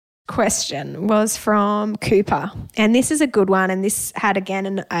question was from Cooper, and this is a good one, and this had,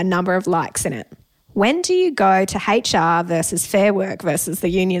 again, a number of likes in it. When do you go to HR versus Fair Work versus the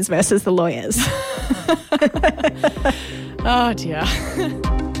unions versus the lawyers? Oh, dear.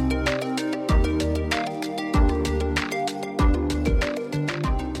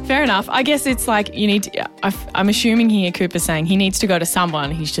 Fair enough. I guess it's like you need to, I'm assuming here Cooper's saying he needs to go to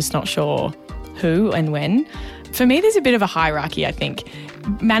someone. He's just not sure who and when. For me, there's a bit of a hierarchy, I think.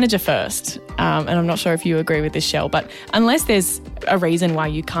 Manager first, and I'm not sure if you agree with this, Shell, but unless there's a reason why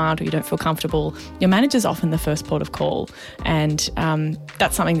you can't or you don't feel comfortable, your manager's often the first port of call, and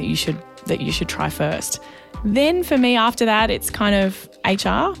that's something that you should try first. Then for me, after that, it's kind of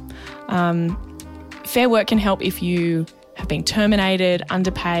HR. Fair Work can help if you have been terminated,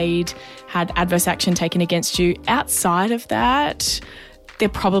 underpaid, had adverse action taken against you. Outside of that, they're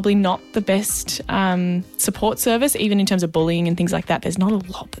probably not the best support service, even in terms of bullying and things like that. There's not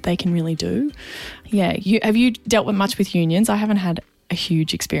a lot that they can really do. Yeah, have you dealt with much with unions? I haven't had a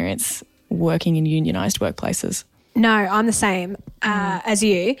huge experience working in unionised workplaces. No, I'm the same as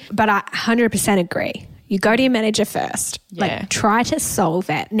you, but I 100% agree. You go to your manager first. Yeah. Like, try to solve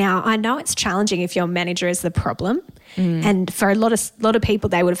it. Now, I know it's challenging if your manager is the problem, and for a lot of people,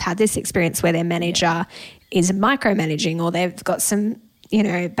 they would have had this experience where their manager is micromanaging, or they've got some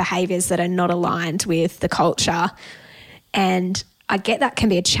behaviours that are not aligned with the culture. And I get that can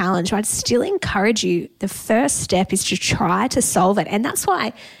be a challenge, but I'd still encourage you, the first step is to try to solve it. And that's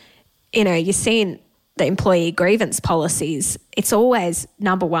why, you're seeing the employee grievance policies, it's always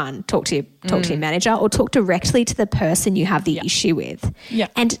number one, talk to your manager or talk directly to the person you have the issue with. Yeah.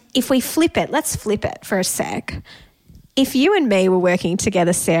 And if we flip it, let's flip it for a sec. If you and me were working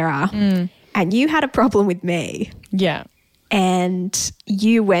together, Sarah, and you had a problem with me, and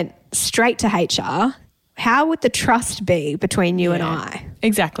you went straight to HR, how would the trust be between you and I?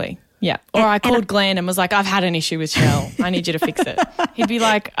 Exactly. Yeah. Or I called Glenn and was like, I've had an issue with Shell. I need you to fix it. He'd be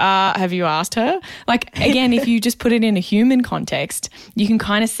like, have you asked her? Like, again, if you just put it in a human context, you can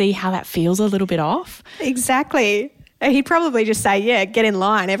kind of see how that feels a little bit off. Exactly. He'd probably just say, yeah, get in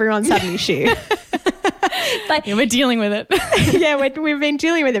line. Everyone's had an issue. But we're dealing with it. Yeah, we've been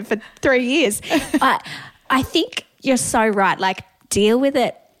dealing with it for 3 years. But I think you're so right. Like, deal with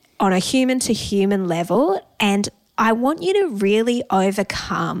it on a human-to-human level, and I want you to really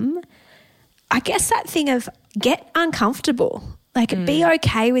overcome, I guess, that thing of get uncomfortable. Like, be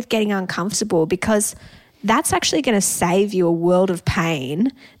okay with getting uncomfortable, because that's actually going to save you a world of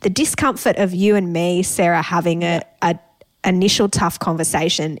pain. The discomfort of you and me, Sarah, having a initial tough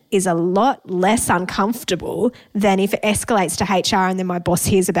conversation is a lot less uncomfortable than if it escalates to HR and then my boss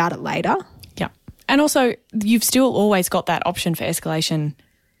hears about it later. Yeah. And also, you've still always got that option for escalation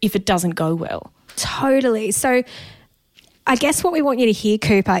if it doesn't go well. Totally. So I guess what we want you to hear,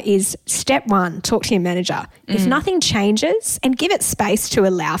 Cooper, is step one, talk to your manager. If nothing changes, and give it space to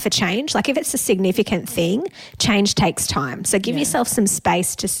allow for change. Like, if it's a significant thing, change takes time. So give yourself some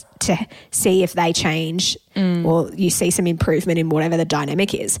space to see if they change or you see some improvement in whatever the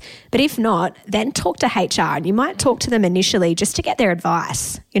dynamic is. But if not, then talk to HR, and you might talk to them initially just to get their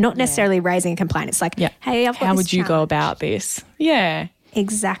advice. You're not necessarily raising a complaint. It's like, hey, I've got How this would you go about this? Yeah.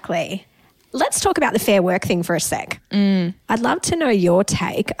 Exactly. Let's talk about the Fair Work thing for a sec. I'd love to know your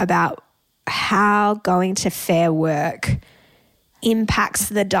take about how going to Fair Work impacts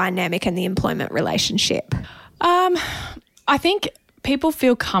the dynamic and the employment relationship. I think people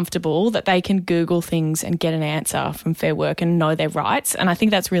feel comfortable that they can Google things and get an answer from Fair Work and know their rights. And I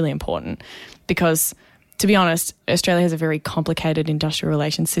think that's really important because, to be honest, Australia has a very complicated industrial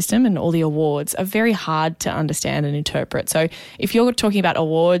relations system, and all the awards are very hard to understand and interpret. So if you're talking about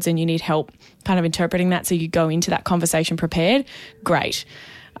awards and you need help kind of interpreting that so you go into that conversation prepared, great.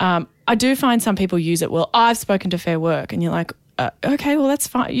 I do find some people use it, well, I've spoken to Fair Work, and you're like, okay, well, that's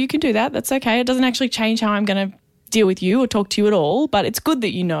fine. You can do that. That's okay. It doesn't actually change how I'm going to deal with you or talk to you at all, but it's good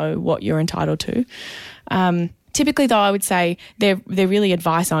that you know what you're entitled to. Typically, though, I would say they're really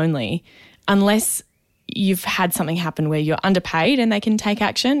advice only, unless you've had something happen where you're underpaid and they can take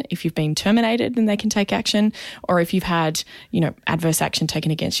action. If you've been terminated, then they can take action. Or if you've had, adverse action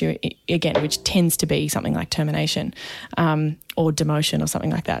taken against you, again, which tends to be something like termination or demotion or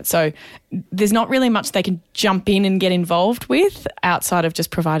something like that. So there's not really much they can jump in and get involved with outside of just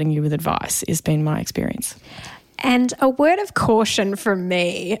providing you with advice, has been my experience. And a word of caution from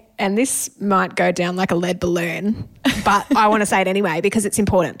me, and this might go down like a lead balloon, but I want to say it anyway because it's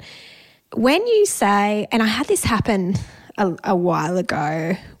important. When you say, and I had this happen a while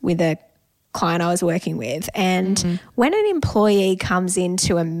ago with a client I was working with, and when an employee comes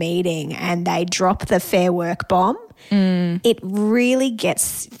into a meeting and they drop the Fair Work bomb, it really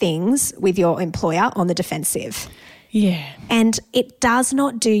gets things with your employer on the defensive. Yeah. And it does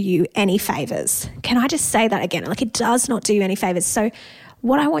not do you any favours. Can I just say that again? Like, it does not do you any favours. So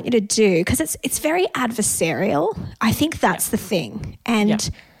what I want you to do, because it's very adversarial, I think that's the thing. And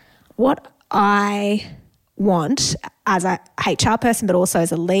what I want as a HR person, but also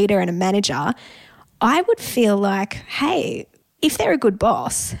as a leader and a manager, I would feel like, hey, if they're a good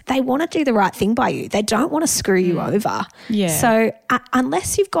boss, they want to do the right thing by you. They don't want to screw you over. Yeah. So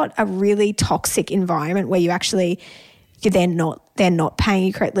unless you've got a really toxic environment where you actually they're not paying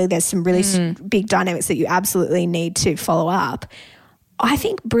you correctly, there's some really big dynamics that you absolutely need to follow up. I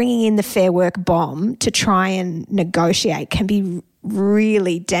think bringing in the Fair Work bomb to try and negotiate can be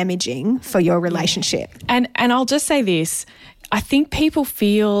really damaging for your relationship. And I'll just say this, I think people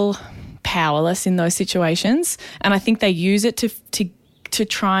feel powerless in those situations, and I think they use it to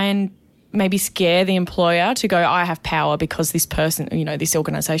try and maybe scare the employer to go, I have power because this person, this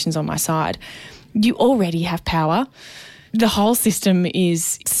organisation's on my side. You already have power. The whole system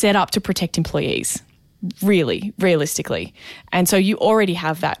is set up to protect employees, really, realistically. And so you already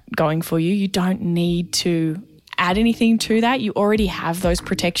have that going for you. You don't need to add anything to that. You already have those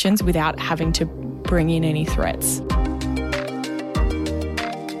protections without having to bring in any threats.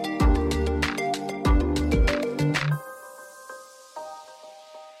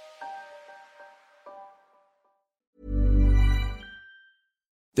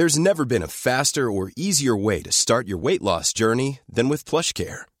 There's never been a faster or easier way to start your weight loss journey than with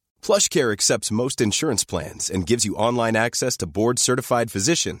PlushCare. PlushCare accepts most insurance plans and gives you online access to board-certified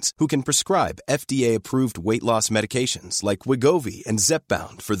physicians who can prescribe FDA-approved weight loss medications like Wegovy and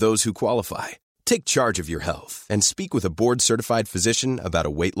Zepbound for those who qualify. Take charge of your health and speak with a board-certified physician about a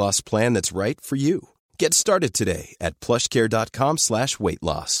weight loss plan that's right for you. Get started today at plushcare.com/weight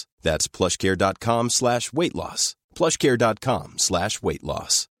loss. That's plushcare.com/weight loss. plushcare.com/weight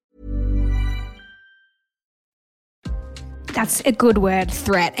loss. That's a good word,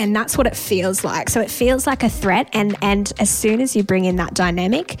 threat, and that's what it feels like. So it feels like a threat, and as soon as you bring in that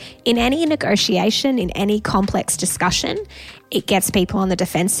dynamic, in any negotiation, in any complex discussion, it gets people on the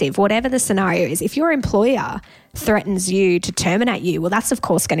defensive. Whatever the scenario is, if your employer threatens you to terminate you, well, that's of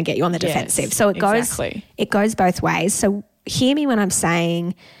course going to get you on the defensive. So it goes both ways. So hear me when I'm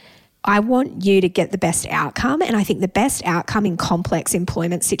saying I want you to get the best outcome, and I think the best outcome in complex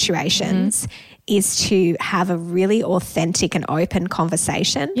employment situations is to have a really authentic and open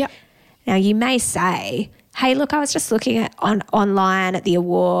conversation. Yep. Now, you may say, hey, look, I was just looking at online at the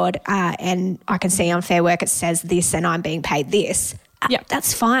award and I can see on Fair Work it says this and I'm being paid this.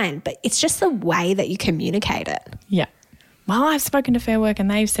 That's fine, but it's just the way that you communicate it. Yeah. Well, I've spoken to Fair Work and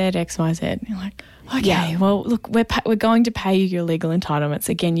they've said X, Y, Z. And you're like, okay, well, look, we're going to pay you your legal entitlements.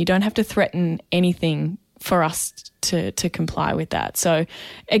 Again, you don't have to threaten anything for us to comply with that. So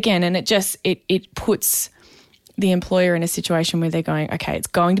again, and it puts the employer in a situation where they're going, okay, it's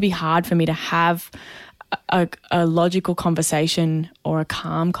going to be hard for me to have a logical conversation or a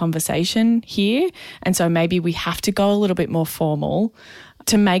calm conversation here. And so maybe we have to go a little bit more formal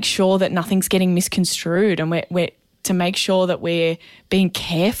to make sure that nothing's getting misconstrued, and we're to make sure that we're being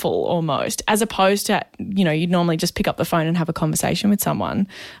careful almost, as opposed to, you'd normally just pick up the phone and have a conversation with someone.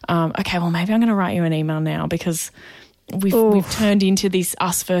 Okay, well, maybe I'm going to write you an email now because we've turned into this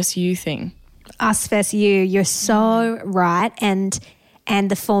us versus you thing. Us versus you. You're so right. And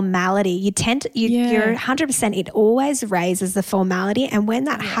the formality, you're 100%, it always raises the formality. And when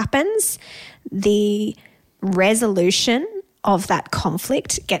that happens, the resolution of that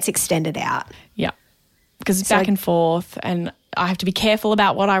conflict gets extended out. Yeah. Because it's back and forth, and I have to be careful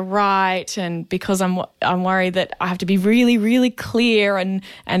about what I write, and because I'm worried that I have to be really, really clear, and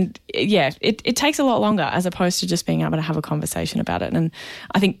it takes a lot longer as opposed to just being able to have a conversation about it. And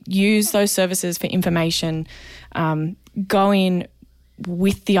I think use those services for information, go in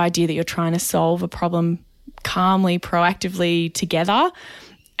with the idea that you're trying to solve a problem calmly, proactively together,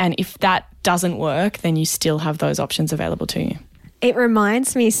 and if that doesn't work, then you still have those options available to you. It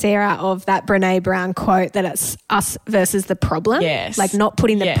reminds me, Sarah, of that Brene Brown quote that it's us versus the problem. Yes. Like not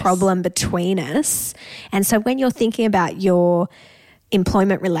putting the problem between us. And so when you're thinking about your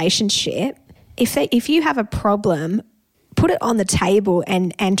employment relationship, if you have a problem, put it on the table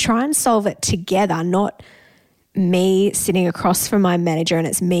and try and solve it together, not me sitting across from my manager and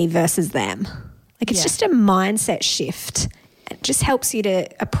it's me versus them. Like it's just a mindset shift. It just helps you to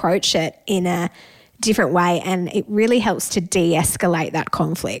approach it in a different way, and it really helps to de-escalate that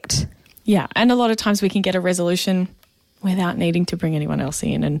conflict. Yeah, and a lot of times we can get a resolution without needing to bring anyone else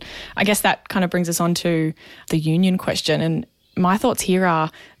in. And I guess that kind of brings us on to the union question. And my thoughts here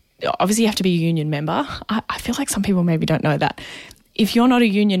are obviously you have to be a union member. I feel like some people maybe don't know that. If you're not a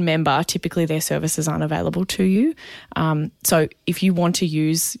union member, typically their services aren't available to you. So if you want to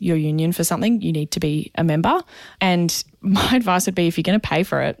use your union for something, you need to be a member. And my advice would be, if you're going to pay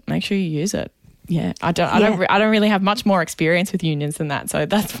for it, make sure you use it. Yeah, I don't really have much more experience with unions than that. So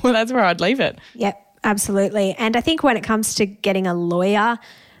that's where I'd leave it. Yep, absolutely. And I think when it comes to getting a lawyer,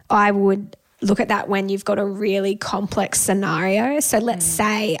 I would look at that when you've got a really complex scenario. So let's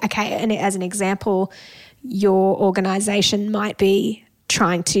say, okay, and as an example, your organisation might be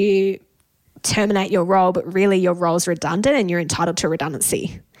trying to terminate your role, but really your role's redundant and you're entitled to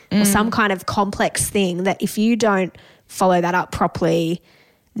redundancy or some kind of complex thing that if you don't follow that up properly,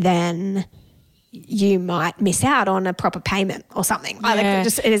 then you might miss out on a proper payment or something. Yeah. It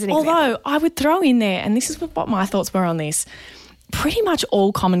is an example. Although I would throw in there, and this is what my thoughts were on this, pretty much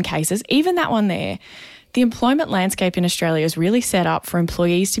all common cases, even that one there, the employment landscape in Australia is really set up for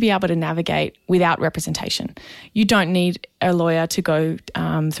employees to be able to navigate without representation. You don't need a lawyer to go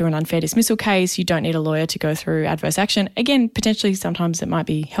through an unfair dismissal case. You don't need a lawyer to go through adverse action. Again, potentially sometimes it might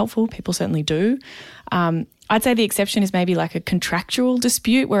be helpful. People certainly do. I'd say the exception is maybe like a contractual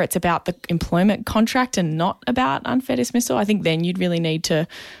dispute where it's about the employment contract and not about unfair dismissal. I think then you'd really need to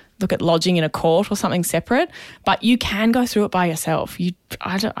look at lodging in a court or something separate, but you can go through it by yourself.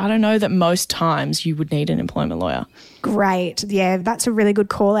 I don't know that most times you would need an employment lawyer. Great. Yeah, that's a really good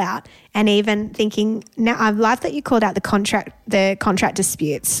call out. And even thinking, now I love that you called out the contract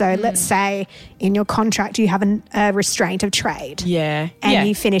disputes. So let's say in your contract you have a restraint of trade. Yeah. And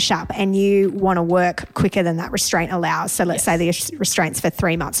you finish up and you want to work quicker than that restraint allows. So let's say the restraint's for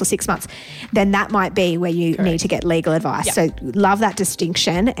 3 months or 6 months. Then that might be where you need to get legal advice. Yep. So love that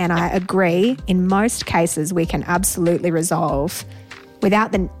distinction. And I agree, in most cases we can absolutely resolve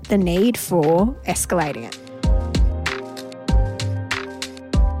without the need for escalating it.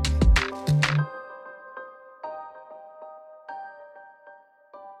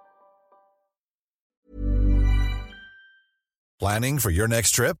 Planning for your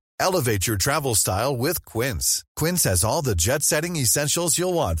next trip? Elevate your travel style with Quince. Quince has all the jet-setting essentials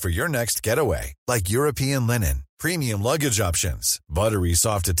you'll want for your next getaway, like European linen, premium luggage options, buttery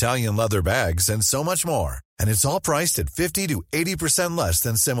soft Italian leather bags, and so much more. And it's all priced at 50 to 80% less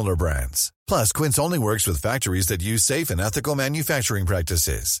than similar brands. Plus, Quince only works with factories that use safe and ethical manufacturing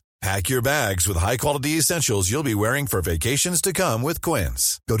practices. Pack your bags with high-quality essentials you'll be wearing for vacations to come with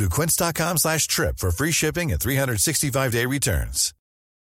Quince. Go to quince.com/trip for free shipping and 365-day returns.